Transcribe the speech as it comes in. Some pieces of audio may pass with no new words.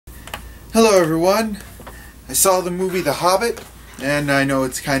Hello everyone. I saw the movie The Hobbit, and I know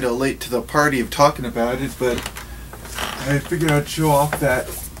it's kind of late to the party of talking about it, but I figured I'd show off that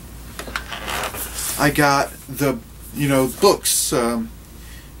I got the, books. I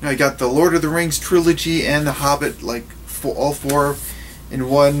got the Lord of the Rings trilogy and The Hobbit, like all four in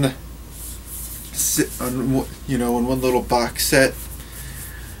one, in one little box set.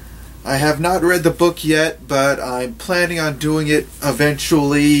 I have not read the book yet, but I'm planning on doing it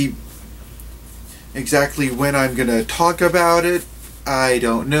eventually. Exactly when I'm going to talk about it, I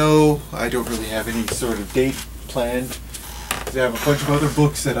don't know. I don't really have any sort of date planned. I have a bunch of other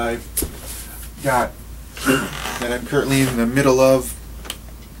books that I've got that I'm currently in the middle of,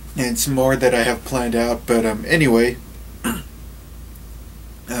 and some more that I have planned out. But anyway,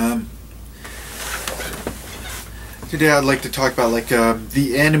 today I'd like to talk about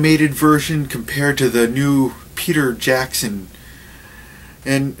the animated version compared to the new Peter Jackson.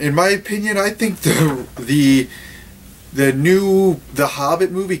 And in my opinion, I think the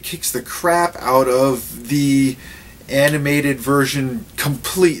Hobbit movie kicks the crap out of the animated version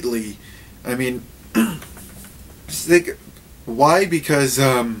completely. I mean, why? Because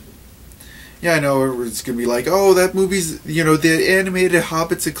I know it's gonna be like, oh, that movie's, the animated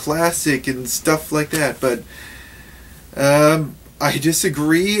Hobbit's a classic and stuff like that, but I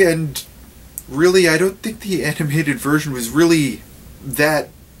disagree, and really, I don't think the animated version was really that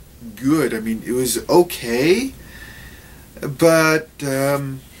good. I mean, it was okay, but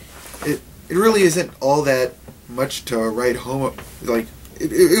it really isn't all that much to write home. Like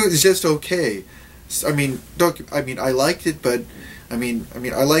it was just okay. I mean, I liked it, but I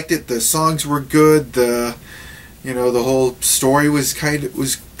liked it. The songs were good. The whole story was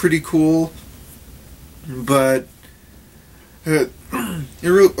pretty cool, but okay.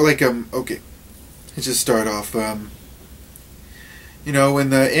 Let's just start off. In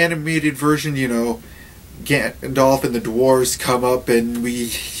the animated version, Gandalf and the dwarves come up, and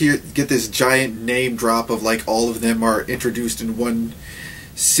we get this giant name drop of all of them are introduced in one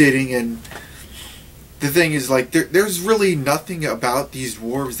sitting. And the thing is, there's really nothing about these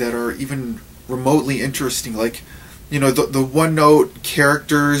dwarves that are even remotely interesting. The one-note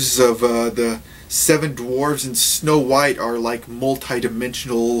characters of the seven dwarves and Snow White are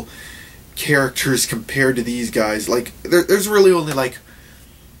multi-dimensional characters compared to these guys. There's really only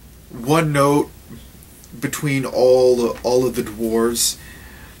one note between all of the dwarves,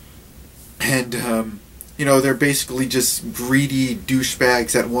 and they're basically just greedy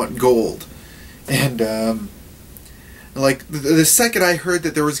douchebags that want gold. And the second I heard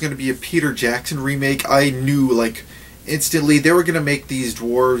that there was going to be a Peter Jackson remake, I knew instantly they were going to make these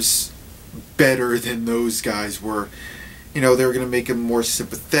dwarves better than those guys were. They were going to make him more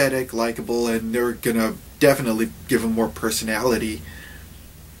sympathetic, likable, and they were going to definitely give him more personality.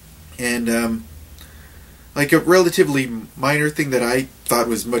 And a relatively minor thing that I thought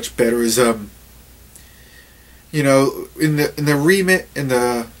was much better is in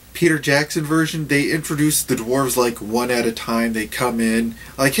the Peter Jackson version, they introduced the dwarves one at a time. They come in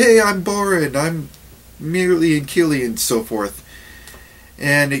hey, I'm Borin, I'm Merely and Keely, and so forth.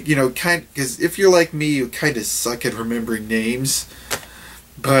 And because if you're like me, you kind of suck at remembering names.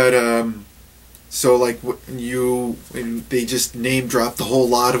 But so when they just name dropped the whole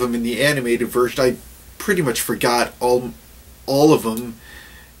lot of them in the animated version, I pretty much forgot all of them.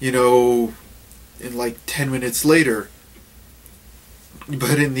 In 10 minutes later.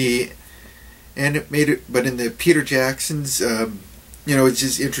 But in the Peter Jackson's, it's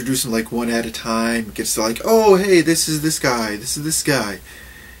just introducing one at a time. It gets to oh, hey, this is this guy, this is this guy.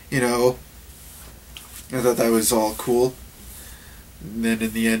 I thought that was all cool. And then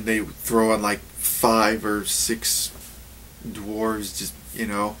in the end, they throw on 5 or 6 dwarves, just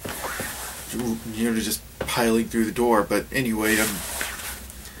just piling through the door. But anyway, the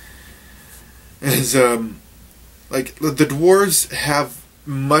dwarves have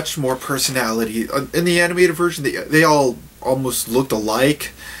much more personality. In the animated version, they all almost looked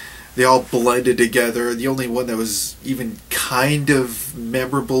alike. They all blended together. The only one that was even kind of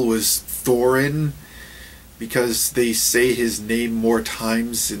memorable was Thorin, because they say his name more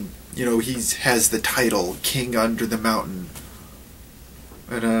times, and he has the title King Under the Mountain.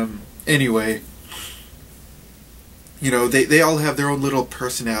 But anyway, they all have their own little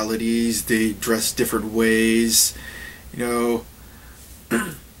personalities. They dress different ways, and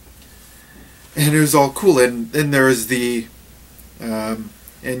it was all cool. And then there's the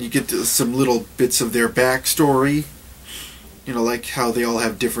and you get to some little bits of their backstory, how they all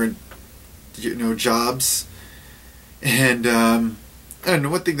have different jobs. And I don't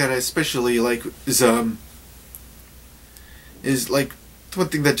know, one thing that I especially like is one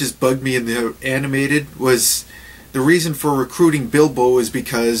thing that just bugged me in the animated was the reason for recruiting Bilbo is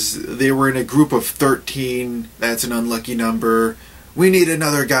because they were in a group of 13. That's an unlucky number. We need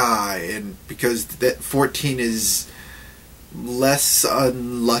another guy, and because that 14 is less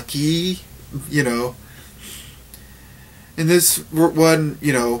unlucky, you know. In this one,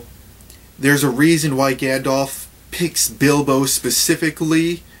 you know, there's a reason why Gandalf picks Bilbo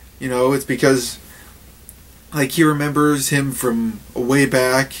specifically. You know, it's because, like, he remembers him from way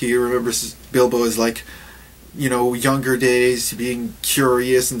back. He remembers Bilbo as, like, you know, younger days, being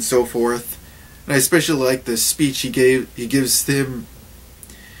curious and so forth. And I especially like the speech he gives him,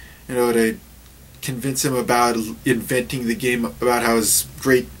 you know, to convince him about inventing the game, about how his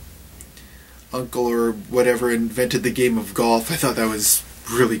great uncle or whatever invented the game of golf. I thought that was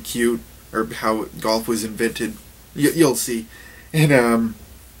really cute, or how golf was invented. You'll see. And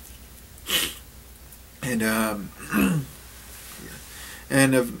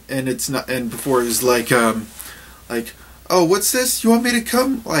it's not. And before it was like, oh, what's this? You want me to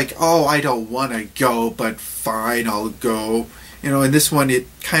come? Like, oh, I don't want to go, but fine, I'll go. You know, in this one, it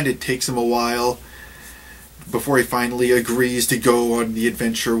kind of takes him a while before he finally agrees to go on the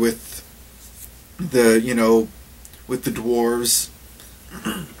adventure with the, you know, with the dwarves.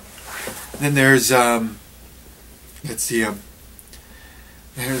 Then there's, let's see,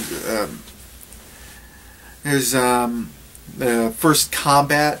 there's the first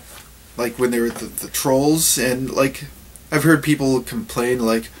combat, like when they were the trolls, and like I've heard people complain,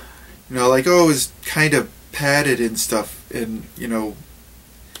 like, you know, like, oh, it's kind of padded and stuff, and, you know,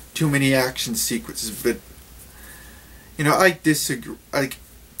 too many action sequences. But, you know, I disagree. Like,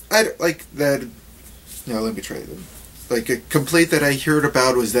 I like that. You know, let me try them. Like, a complaint that I heard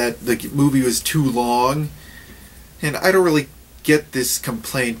about was that the movie was too long, and I don't really get this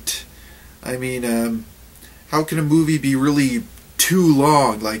complaint. I mean, how can a movie be really too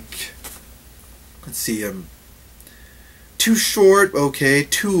long? Like, let's see, too short, okay,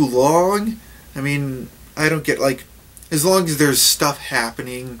 too long? I mean, I don't get, like, as long as there's stuff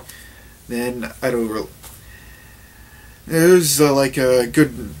happening, then I don't really... There's, like, a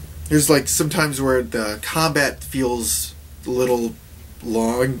good... There's, like, sometimes where the combat feels a little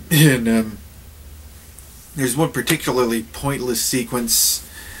long, and, there's one particularly pointless sequence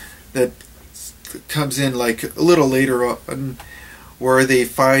that comes in, like, a little later on, where they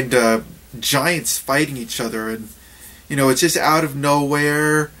find, giants fighting each other, and, you know, it's just out of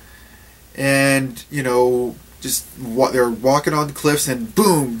nowhere, and, you know, just they're walking on the cliffs, and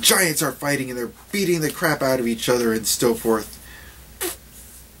boom, giants are fighting, and they're beating the crap out of each other, and so forth.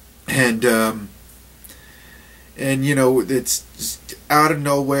 And you know, it's just out of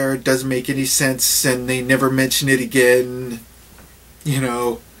nowhere, it doesn't make any sense, and they never mention it again. You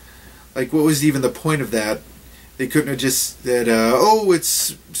know, like, what was even the point of that? They couldn't have just said, oh,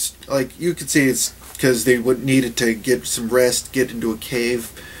 it's, like, you could say it's because they would needed to get some rest, get into a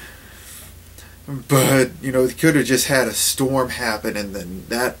cave. But, you know, they could have just had a storm happen, and then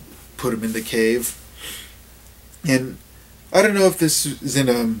that put them in the cave. And I don't know if this is in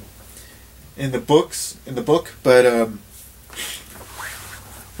the book, but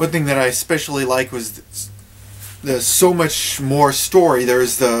one thing that I especially like was there's so much more story.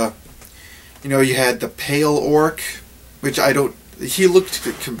 There's the, you know, you had the pale orc, which he looked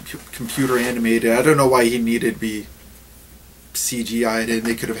computer animated. I don't know why he needed to be CGI'd, and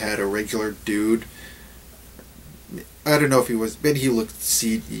they could have had a regular dude. I don't know if he was, but he looked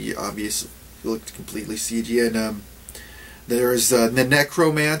CG, obviously. He looked completely CG. And there's the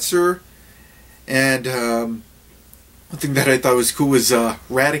necromancer. And one thing that I thought was cool was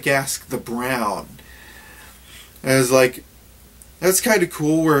Radagast the Brown. I was like, that's kind of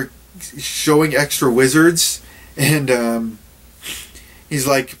cool. We're showing extra wizards, and he's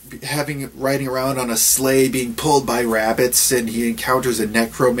like riding around on a sleigh, being pulled by rabbits, and he encounters a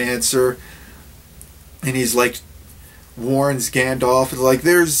necromancer, and he's like warns Gandalf, like,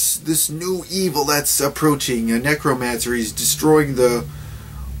 there's this new evil that's approaching, a necromancer. He's destroying the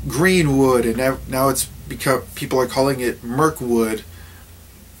Greenwood, and now it's become, people are calling it Mirkwood.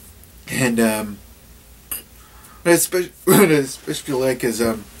 And what I especially like is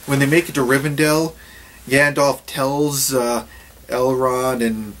when they make it to Rivendell, Gandalf tells Elrond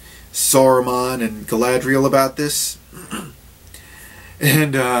and Saruman and Galadriel about this.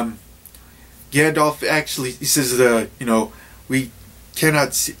 And Gandalf actually, he says, you know, we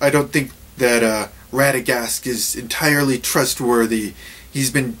cannot see, I don't think that Radagast is entirely trustworthy. He's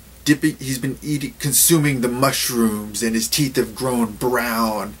been consuming the mushrooms, and his teeth have grown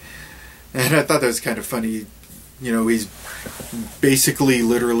brown. And I thought that was kind of funny. You know, he's basically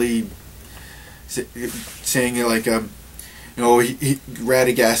literally saying, like, You know,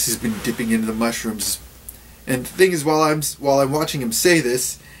 Radagast has been dipping into the mushrooms. And the thing is, while I'm watching him say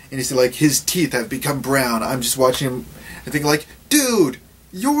this, and he's like, his teeth have become brown, I'm just watching him and thinking like, dude,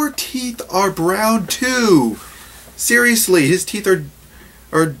 your teeth are brown too. Seriously, his teeth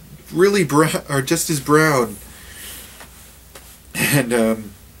are really brown, are just as brown. And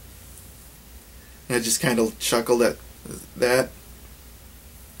I just kind of chuckled at that.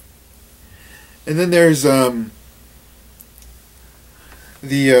 And then there's and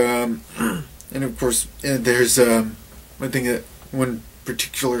of course there's one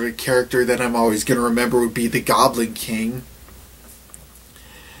particular character that I'm always going to remember would be the Goblin King.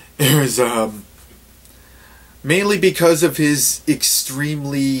 There's mainly because of his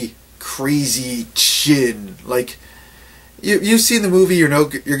extremely crazy chin. Like, you've seen the movie, you're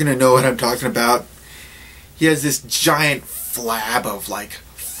gonna know what I'm talking about. He has this giant flab of like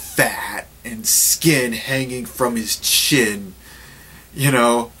fat and skin hanging from his chin, you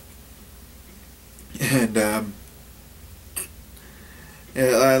know. And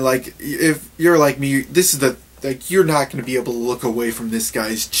like, if you're like me, this is you're not going to be able to look away from this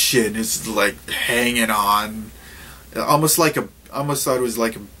guy's chin. It's like hanging on, almost thought it was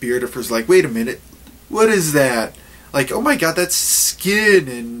like a beard at first. Like, wait a minute, what is that? Like, oh my god, that's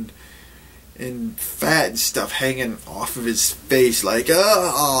skin and fat and stuff hanging off of his face. Like,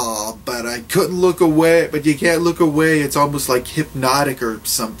 oh, but I couldn't look away. But you can't look away. It's almost like hypnotic or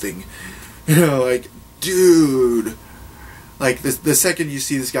something. You know, like, dude. Like, the second you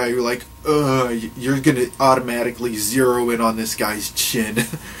see this guy, you're like, you're gonna automatically zero in on this guy's chin.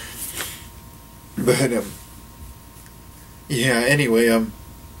 But, yeah, anyway,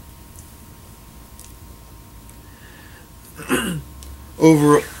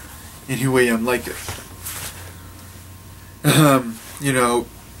 anyway, I'm like, you know,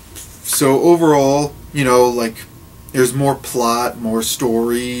 so overall, you know, like, there's more plot, more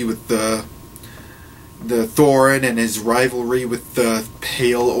story with the Thorin and his rivalry with the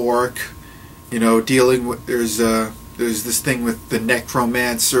Pale Orc, you know, dealing with, there's this thing with the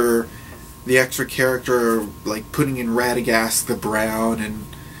Necromancer, the extra character, like, putting in Radagast the Brown and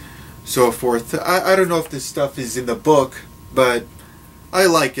so forth. I don't know if this stuff is in the book, but I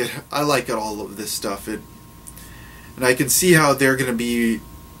like it. I like it, all of this stuff. And I can see how they're going to be,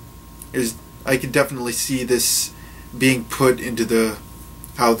 I can definitely see this being put into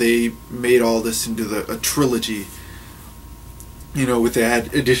how they made all this into a trilogy, you know, with the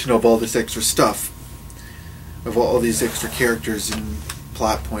addition of all this extra stuff, of all these extra characters and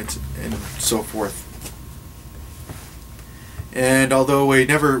plot points and so forth. And although we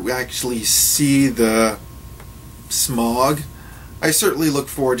never actually see the Smaug, I certainly look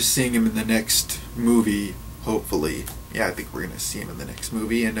forward to seeing him in the next movie, hopefully. Yeah, I think we're going to see him in the next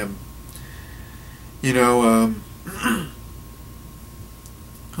movie. And, you know,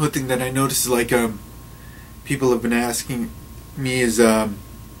 one thing that I noticed is, like, people have been asking me is about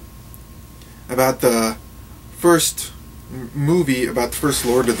the first movie, about the first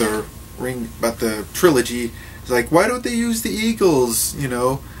Lord of the Ring, about the trilogy. It's like, why don't they use the eagles? You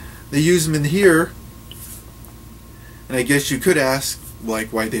know, they use them in here. And I guess you could ask,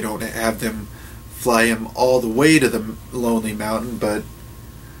 like, why they don't have them fly him all the way to the Lonely Mountain, but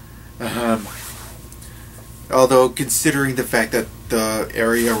although considering the fact that the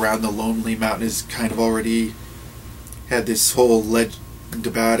area around the Lonely Mountain is kind of already had this whole legend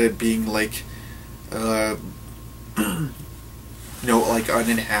about it being like, you know, like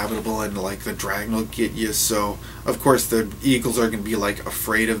uninhabitable, and like the dragon will get you, so of course the eagles are going to be like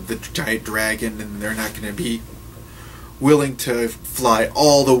afraid of the giant dragon, and they're not going to be willing to fly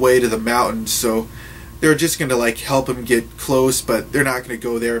all the way to the mountain, so they're just going to like help him get close, but they're not going to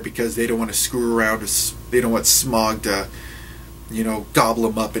go there because they don't want to screw around. They don't want Smaug to, you know, gobble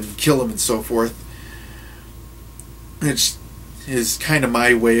him up and kill him and so forth. Which is kind of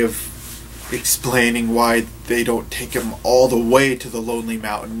my way of explaining why they don't take him all the way to the Lonely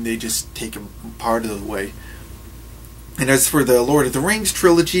Mountain. They just take him part of the way. And as for the Lord of the Rings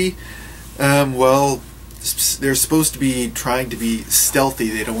trilogy, well, they're supposed to be trying to be stealthy.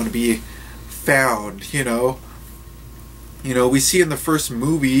 They don't want to be found, you know. You know, we see in the first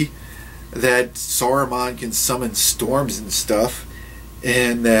movie that Saruman can summon storms and stuff,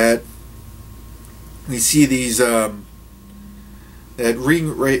 and that we see these that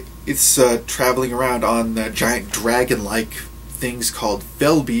ring, it's traveling around on giant dragon-like things called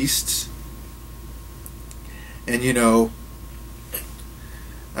fell beasts. And, you know,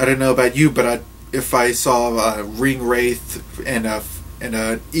 I don't know about you, but if I saw a ring wraith and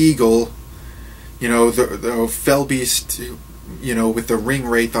an eagle, you know, the fell beast, you know, with the ring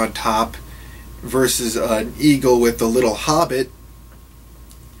wraith on top, versus an eagle with the little Hobbit,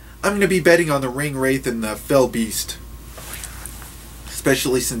 I'm going to be betting on the ring wraith and the fell beast,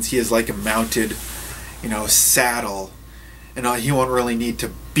 especially since he is like a mounted, saddle, and he won't really need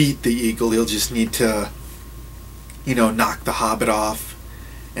to beat the eagle. He'll just need to, knock the Hobbit off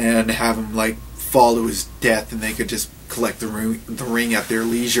and have him like fall to his death, and they could just collect the ring at their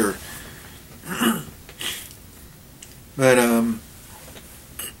leisure. But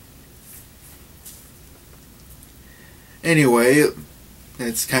anyway,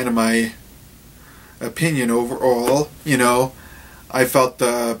 that's kind of my opinion overall. I felt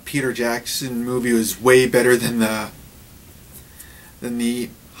the Peter Jackson movie was way better than the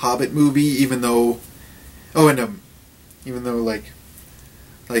Hobbit movie, even though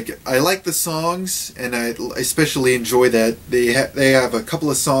like I like the songs, and I especially enjoy that they have a couple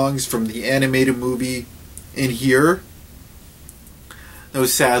of songs from the animated movie in here. Though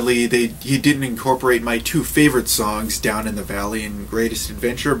sadly he didn't incorporate my two favorite songs, Down in the Valley and Greatest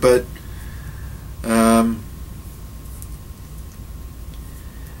Adventure, but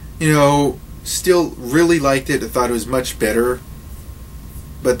still really liked it. I thought it was much better.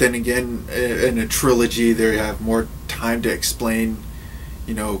 But then again, in a trilogy, they have more time to explain,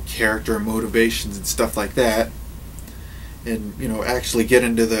 character motivations and stuff like that, and actually get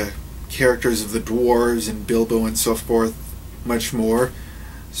into the characters of the dwarves and Bilbo and so forth much more.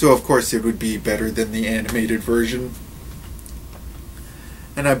 So of course it would be better than the animated version.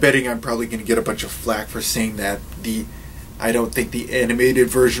 And I'm betting I'm probably going to get a bunch of flack for saying that I don't think the animated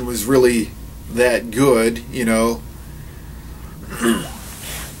version was really that good,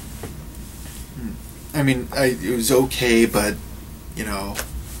 I mean, it was okay, but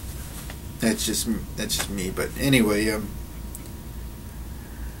that's just me. But anyway,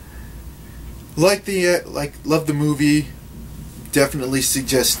 love the movie. Definitely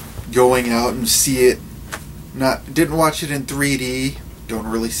suggest going out and see it. Didn't watch it in 3D. Don't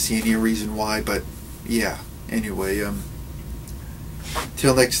really see any reason why, but yeah. Anyway,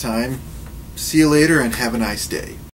 till next time. See you later and have a nice day.